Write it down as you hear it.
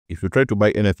if you try to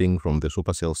buy anything from the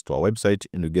Supercell store website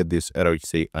and you get this error which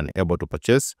say unable to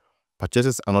purchase,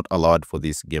 purchases are not allowed for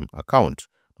this game account.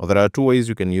 Now, there are two ways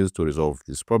you can use to resolve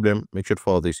this problem. Make sure to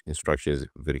follow these instructions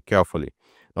very carefully.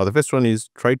 Now, the first one is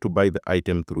try to buy the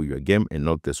item through your game and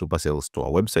not the Supercell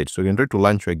store website. So you can try to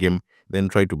launch your game, then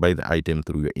try to buy the item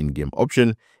through your in-game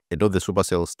option and not the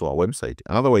Supercell store website.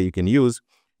 Another way you can use,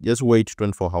 just wait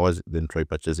 24 hours, then try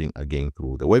purchasing again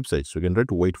through the website. So you can try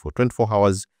to wait for 24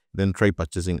 hours, then try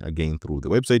purchasing again through the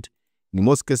website. In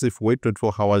most cases, if you wait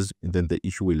 24 hours, then the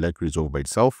issue will likely resolve by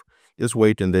itself. Just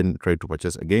wait and then try to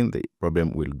purchase again. The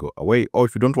problem will go away. Or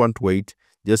if you don't want to wait,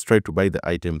 just try to buy the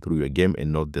item through your game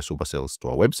and not the Supercell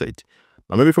store website.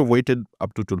 Now, maybe if you've waited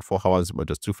up to 24 hours but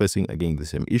you're still facing again the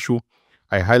same issue,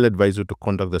 I highly advise you to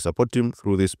contact the support team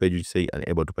through this page which say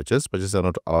unable to purchase. Purchases are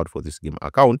not allowed for this game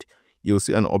account. You'll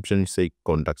see an option which say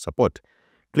contact support.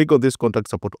 Click on this contact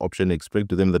support option, explain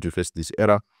to them that you face this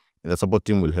error, and the support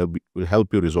team will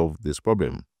help you resolve this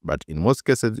problem. But in most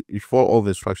cases, if you follow all the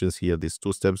instructions here, these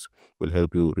 2 steps will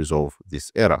help you resolve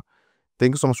this error.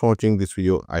 Thank you so much for watching this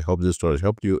video. I hope this tutorial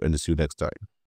helped you, and see you next time.